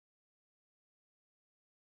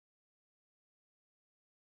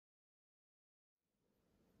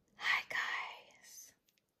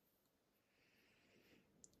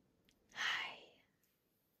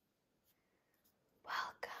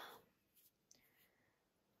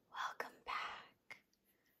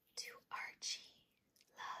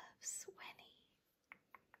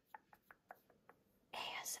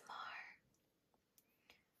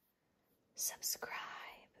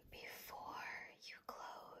subscribe before you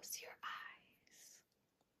close your eyes.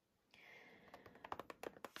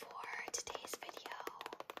 For today's video,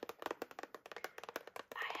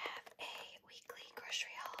 I have a weekly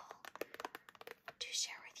grocery haul to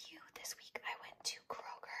share with you. This week I went to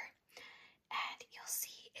Kroger, and you'll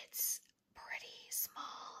see it's pretty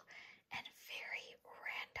small and very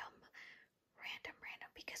random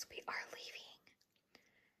because we are leaving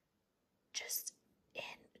just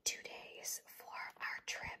in 2 days for our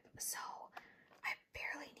trip, so I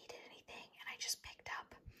barely needed anything, and I just picked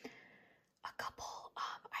up a couple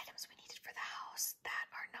items we needed for the house that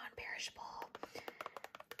are non-perishable,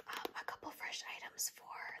 a couple fresh items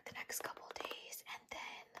for the next couple days, and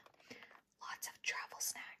then lots of travel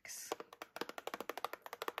snacks.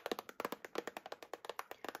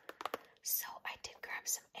 So I did grab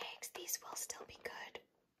some eggs. These will still be good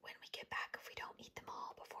when we get back if we don't eat them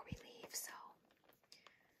all before we leave, so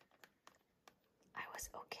I was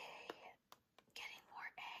okay getting more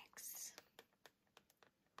eggs.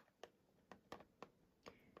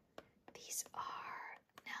 These are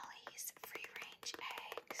Nellie's free-range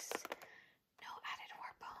eggs. No added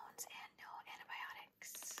hormones and no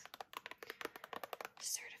antibiotics.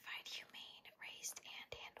 Certified humane, raised and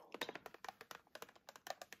handled.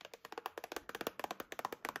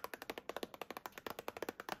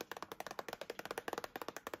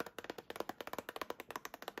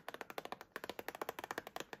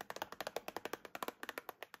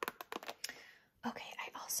 Okay, I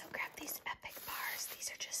also grabbed these Epic bars. These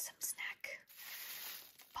are just some snack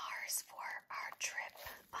bars for our trip.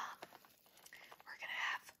 We're gonna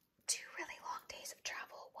have 2 really long days of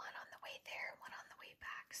travel, one on the way there, one on the way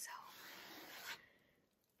back, so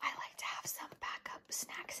I like to have some backup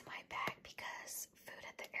snacks in my bag because food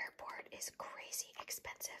at the airport is crazy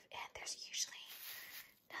expensive and there's usually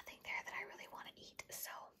nothing there that I really want to eat, so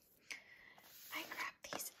I grabbed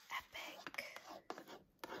these Epic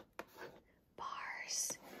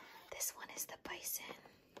bars. This one is the bison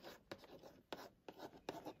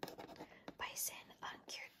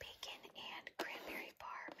uncured bacon and cranberry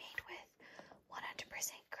bar made with 100%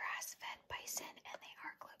 grass-fed bison, and they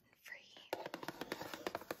are gluten-free.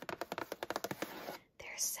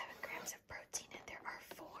 There's 7 grams of protein and there are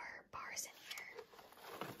 4 bars in here.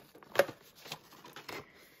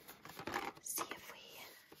 See if we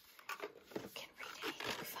can read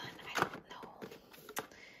anything fun. I don't know.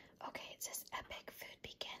 Okay, it says Epic food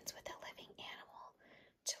begins with a living animal.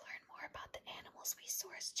 To learn more about the animals we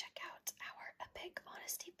source, check out our Epic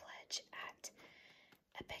Honesty Pledge at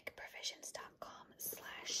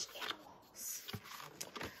epicprovisions.com/animals.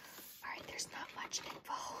 Alright, there's not much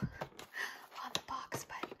info on the box,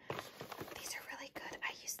 but these are really good.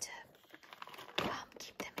 I used to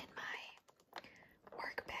keep them in my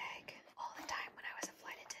work bag all the time when I was a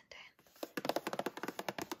flight attendant.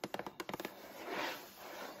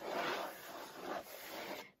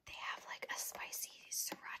 They have like a spicy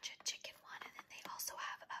sriracha chicken one, and then they also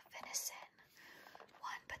have a venison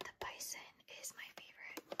one, but the bison is my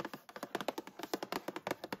favorite.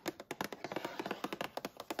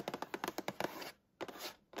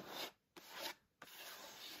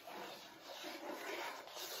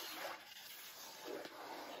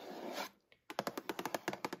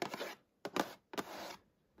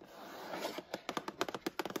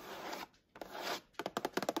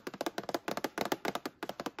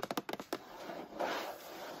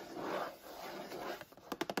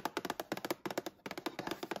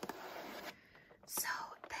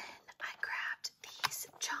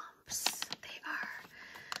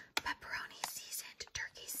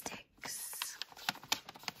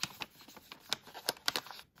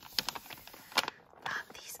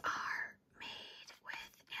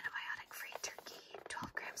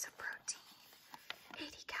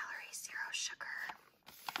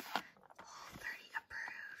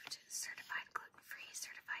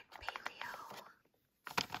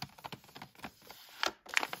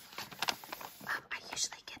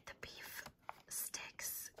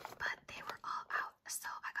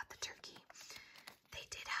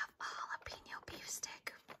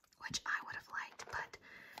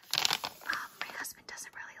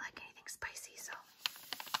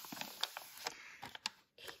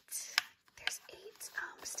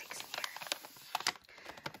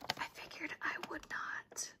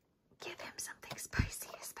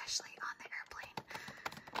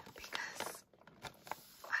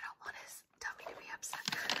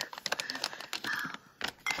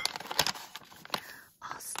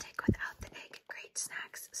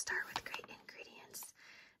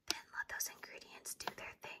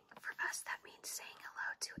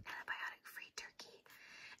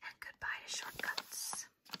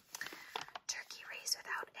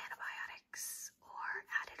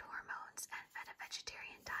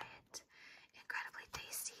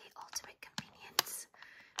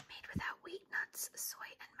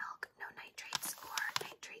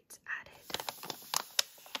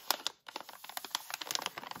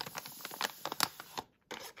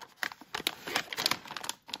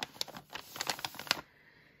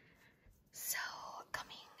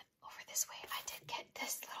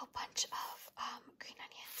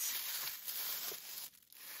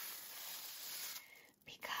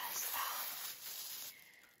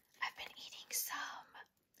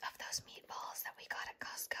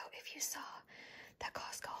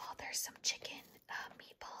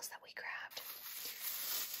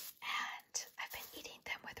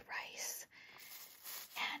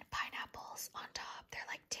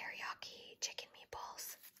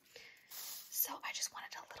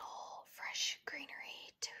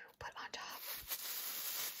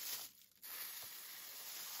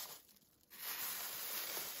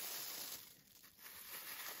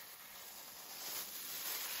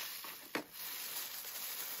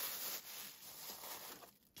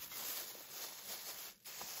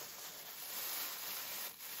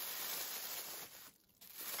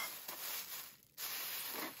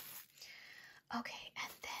 Okay,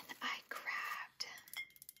 and then I grabbed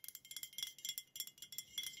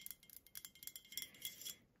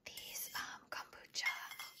these kombucha.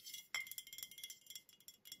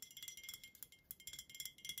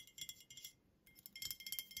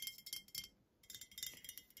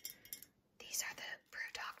 These are the Brew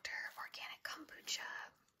Doctor Organic Kombucha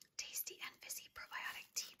Tasty and Fizzy Probiotic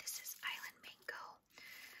Tea. This is Island Mango,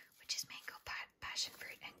 which is mango, passion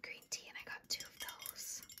fruit, and green tea, and I got 2 of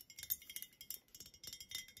those.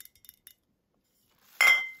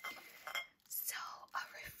 So, a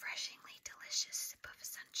refreshingly delicious sip of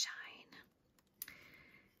sunshine.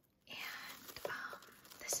 And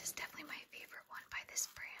this is definitely my favorite one by this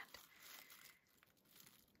brand.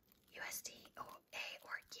 USDA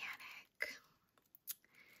organic,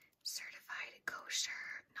 certified kosher,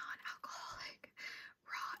 non-alcoholic,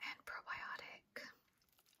 raw and probiotic,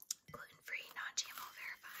 gluten-free, non-GMO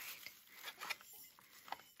verified.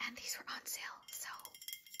 And these were on sale, so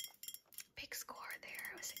big score there.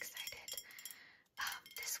 I was excited.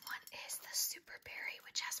 This one is the Super Berry,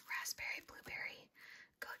 which has raspberry, blueberry,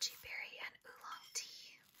 goji berry, and oolong tea.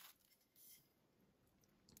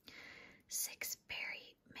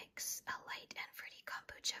 6-berry mix, a light and fruity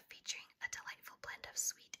kombucha featuring a delightful blend of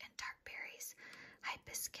sweet and tart berries,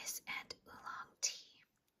 hibiscus, and oolong tea.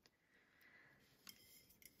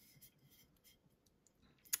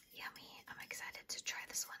 Yummy. I'm excited to try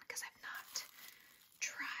this one because I've not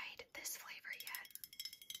tried this flavor yet.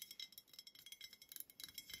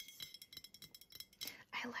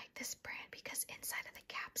 I like this brand because inside of the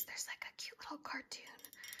caps there's like a cute little cartoon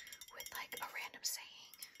with like a random saying.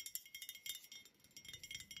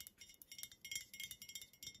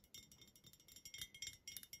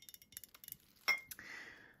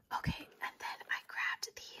 Okay, and then I grabbed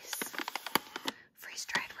these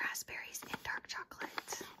freeze-dried raspberries in dark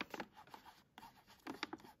chocolate.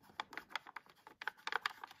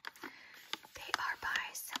 They are by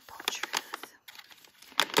Simple Truth.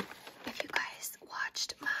 If you guys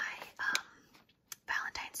watched my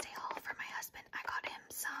Valentine's Day haul for my husband, I got him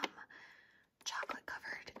some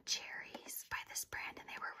chocolate-covered cherries by this brand, and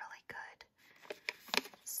they were really good.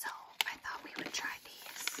 So I thought we would try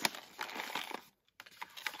these.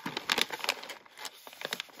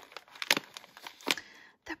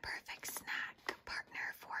 The perfect snack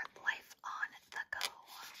partner for life on the go.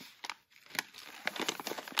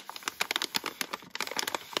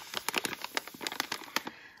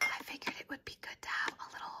 I figured it would be good to have a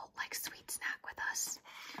little like sweet snack with us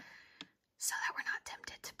so that we're not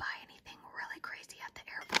tempted to buy anything really crazy at the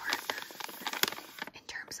airport in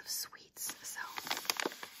terms of sweets. So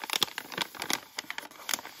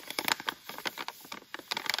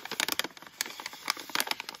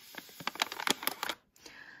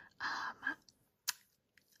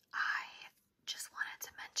I just wanted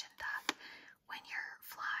to mention that when you're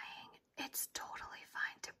flying, it's totally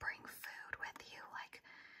fine to bring food with you, like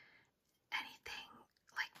anything,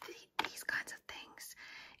 like these kinds of things.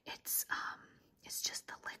 It's just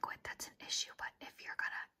the liquid that's an issue, but if you're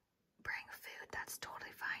gonna bring food, that's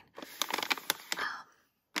totally fine.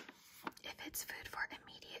 If it's food for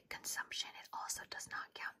immediate consumption, it also does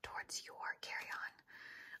not count towards your carry-on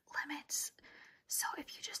limits. So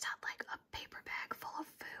if you just had like a paper bag full of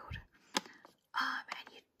food, and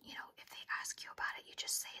you know, if they ask you about it, you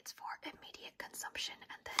just say it's for immediate consumption,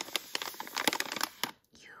 and then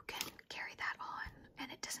you can carry that on,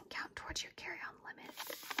 and it doesn't count towards your carry-on limit.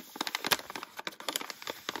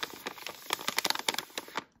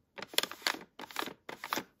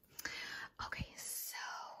 Okay, so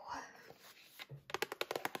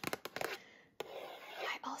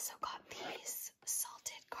I also got these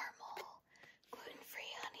salted caramel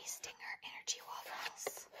gluten-free honey stinger energy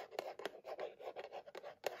waffles.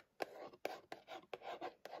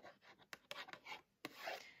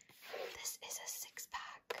 This is a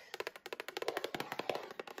 6-pack.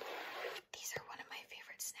 These are one of my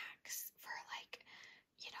favorite snacks for like,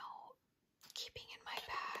 you know, keeping in my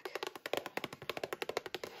bag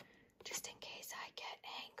just in case I get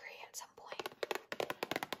hangry at some point.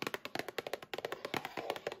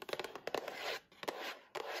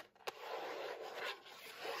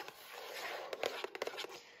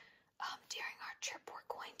 During our trip, we're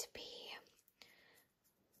going to be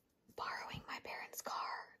borrowing my parents'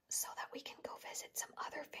 car so that we can go visit some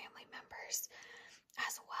other family members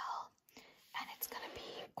as well. And it's going to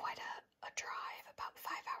be quite a drive, about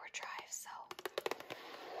 5-hour drive, so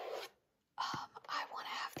I want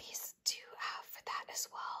to have these to have for that as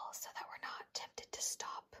well, so that we're not tempted to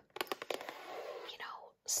stop, you know,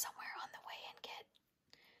 somewhere on the way and get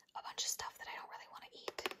a bunch of stuff that I don't really want to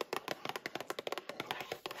eat.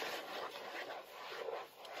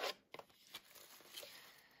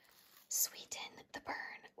 Sweeten the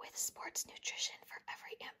burn with sports nutrition for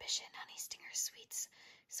every ambition. Honey Stinger Sweets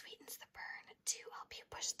sweetens the burn to help you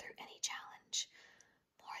push through any challenge.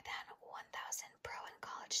 More than 1,000 pro and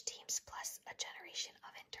college teams plus a generation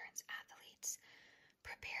of interns athletes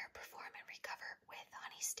prepare, perform, and recover with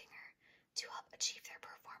Honey Stinger to help achieve their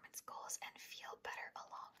performance goals and feel better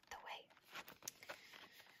along the way.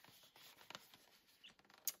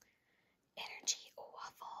 Energy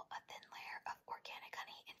Waffle, a thin layer of organic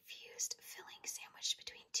honey infused filling sandwiched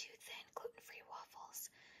between two thin gluten-free waffles,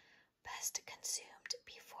 best consumed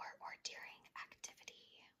before or during activity.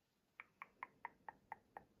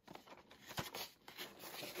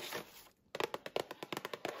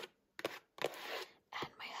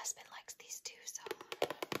 And my husband likes these too, so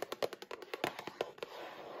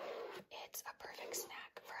it's a perfect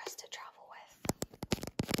snack for us to travel with.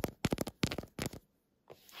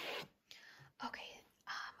 Okay,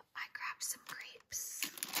 I grabbed some grapes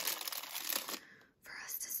for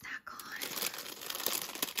us to snack on.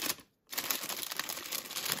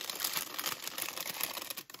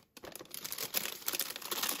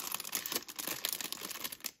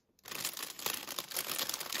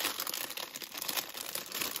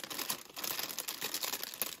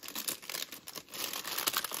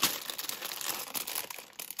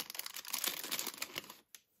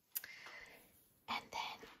 And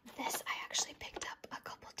then this I actually picked up a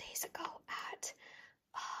couple days ago at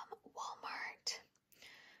Walmart,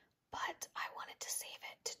 but I wanted to save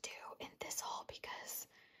it to do in this haul because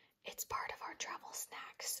it's part of our travel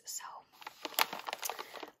snacks. So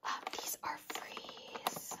these are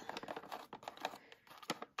Freeze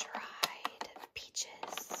dried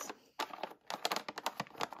peaches,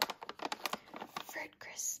 fruit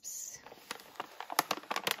crisps,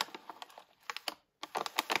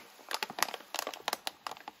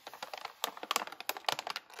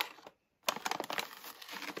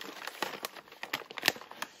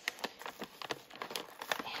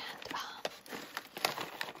 and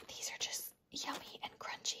these are just yummy and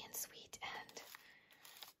crunchy and sweet, and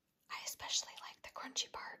I especially like the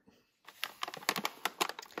crunchy part.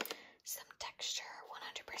 Some texture,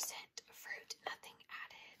 100% fruit, nothing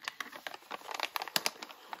added.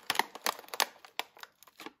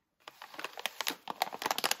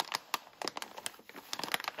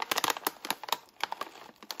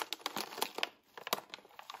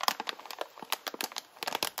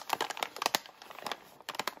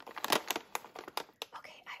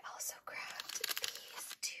 Okay, I also grabbed these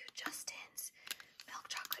two Justin's milk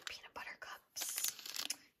chocolate peanut butter cups.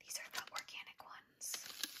 These are the organic ones.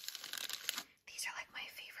 These are like my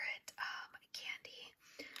favorite candy.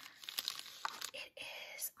 It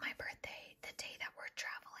is my birthday, the day that we're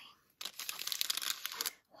traveling.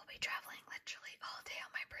 We'll be traveling literally all day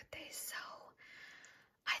on my birthday, so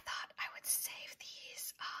I thought I would save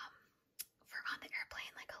these for on the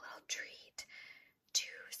airplane, like a little treat to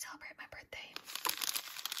celebrate my birthday.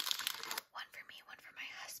 One for me, one for my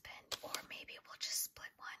husband, or maybe we'll just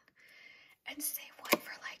split one and save one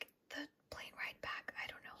for like the plane ride back. I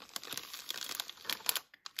don't know.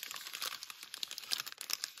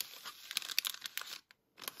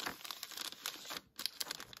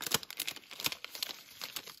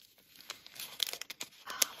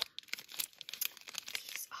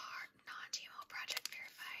 These are non-GMO Project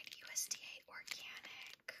Verified, USDA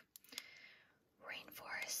Organic,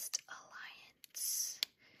 Rainforest Alliance,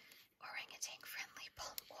 orangutan friendly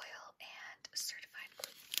palm oil, and certified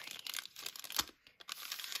gluten-free.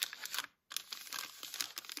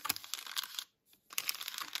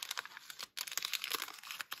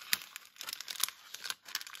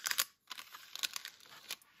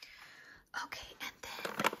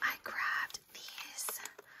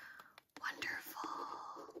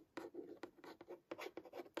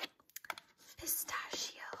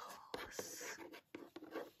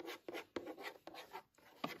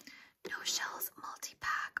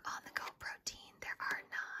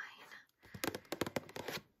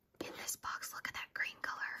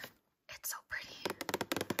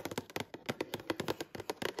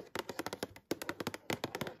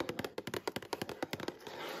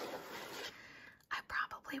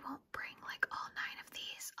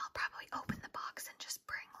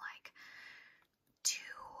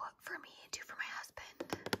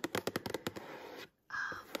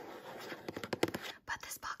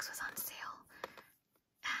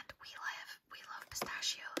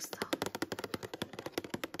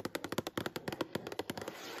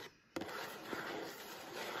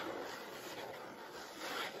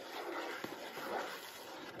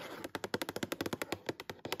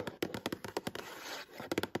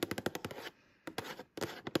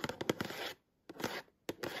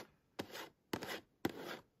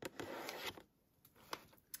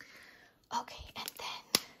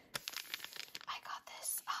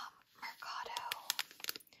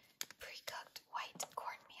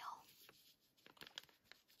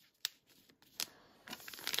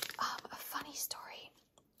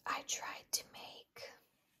 tried to make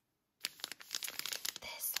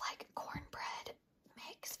this like cornbread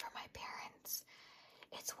mix for my parents.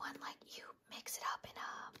 It's one like you mix it up in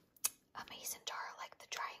a mason jar, like the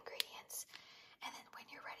dry ingredients, and then when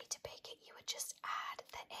you're ready to bake it, you would just add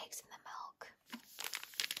the eggs and the milk.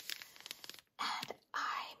 And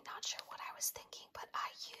I'm not sure what I was thinking, but I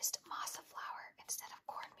used masa flour instead of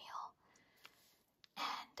cornmeal.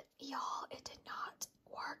 And y'all, it did not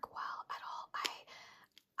work well at all.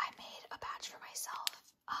 I made a batch for myself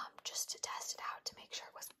just to test it out to make sure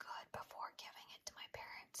it was good before giving it to my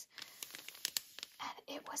parents. And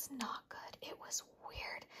it was not good. It was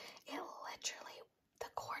weird. It literally, the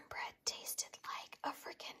cornbread tasted like a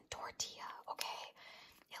freaking tortilla, okay?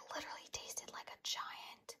 It literally tasted like a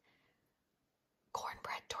giant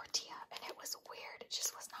cornbread tortilla, and it was weird. It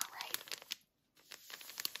just was not right.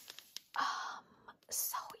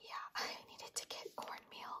 So yeah, I needed to get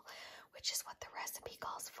cornmeal, which is what the recipe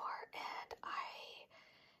calls for, and I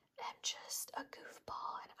am just a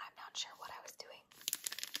goofball, and I'm not sure what I was doing.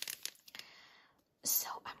 So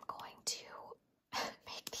I'm going to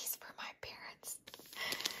make these for my parents.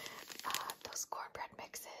 Those cornbread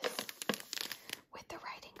mixes with the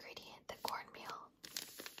right ingredient, the cornmeal.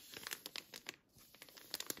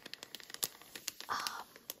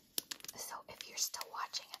 So if you're still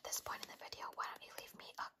watching at this point in the video, why don't you leave me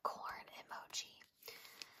a corn emoji?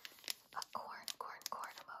 A corn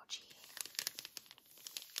emoji.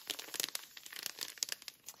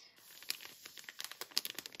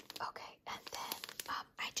 Okay, and then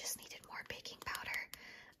I just needed more baking powder.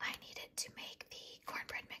 I needed to make the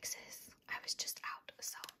cornbread mixes. I was just out,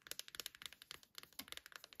 so.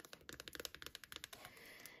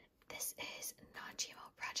 This is non-GMO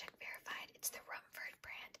Project Verified. It's the Rumford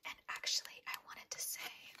brand, and actually I wanted to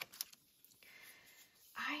say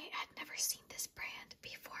I had never seen this brand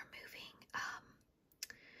before moving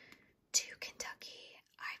to Kentucky.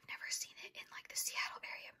 I've never seen it in like the Seattle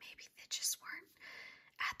area. Maybe they just weren't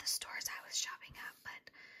at the stores I was shopping at, but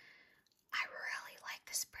I really like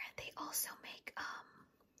this brand. They also make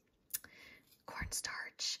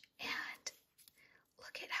cornstarch, and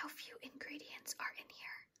look at how few ingredients are in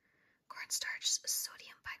here. Cornstarch,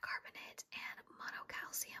 sodium bicarbonate, and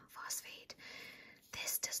monocalcium phosphate.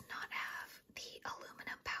 This does not have the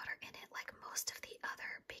aluminum powder in it like most of the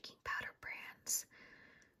other baking powder brands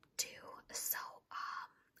do. So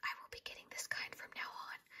I will be getting this kind from now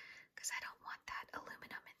on because I don't want that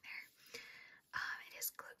aluminum in there. It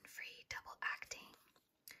is gluten-free, double acting.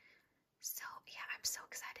 So yeah, I'm so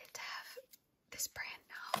excited to have this brand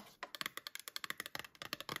now.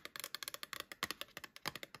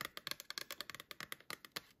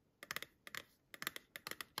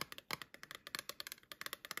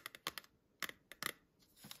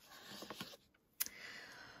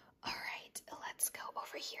 Alright, let's go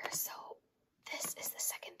over here. So this is the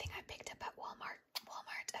second thing I picked up at Walmart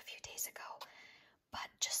a few days ago. But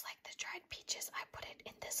just like the dried peaches, I put it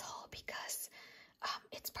in this haul because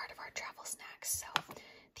it's part of our travel snacks. So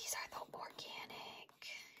these are the organic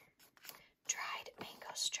dried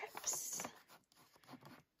mango strips.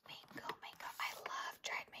 Mango. I love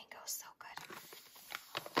dried mango, so good.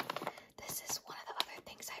 This is one of the other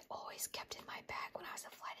things I always kept in my bag when I was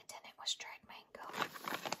a flight attendant was dried mango.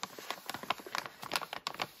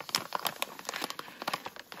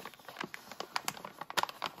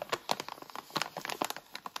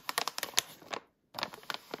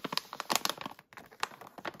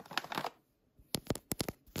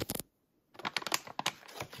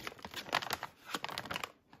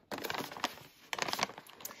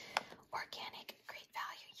 Organic, great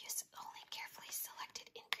value, use only carefully selected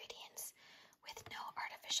ingredients with no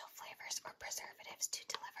artificial flavors or preservatives to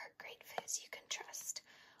deliver great foods you can trust.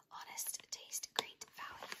 Honest taste, great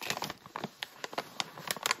value.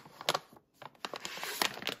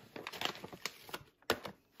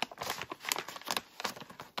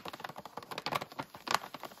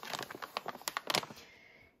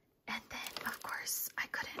 And then, of course, I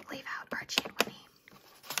couldn't leave out Archie and Winnie.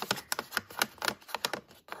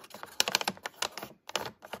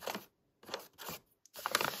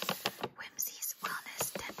 Whimsy's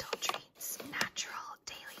Wellness Dental Treats, natural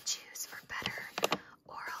daily chews for better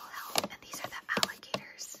oral health. And these are the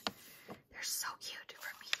alligators. They're so cute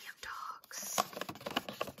for medium dogs.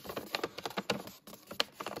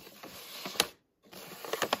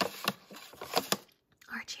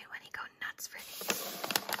 Archie and Winnie go nuts for these.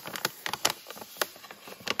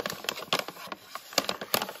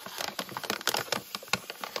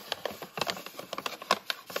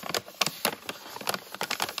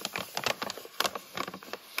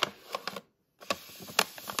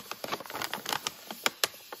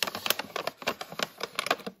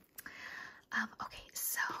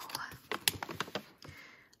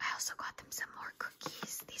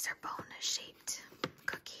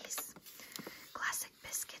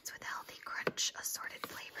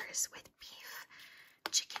 bars with beef,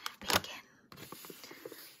 chicken, and bacon.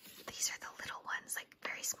 These are the little ones, like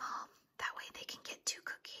very small. That way they can get 2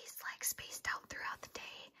 cookies like spaced out throughout the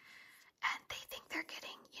day. And they think they're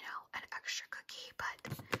getting, you know, an extra cookie,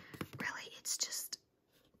 but really it's just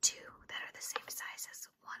 2 that are the same size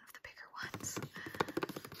as one of the bigger ones.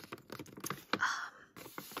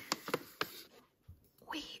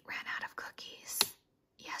 We ran out of cookies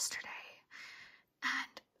yesterday,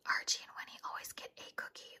 and Archie and Winnie always get a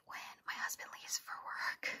cookie when my husband leaves for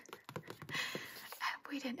work. And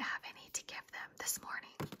we didn't have any to give them this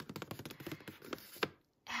morning.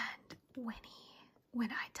 And Winnie,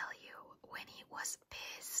 when I tell you, Winnie was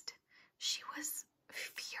pissed. She was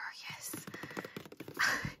furious.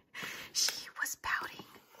 She was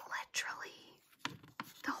pouting literally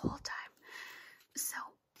the whole time. So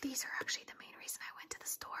these are actually the main reason I went to the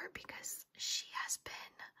store, because she has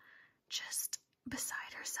been just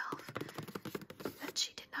beside herself that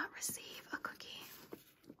she did not receive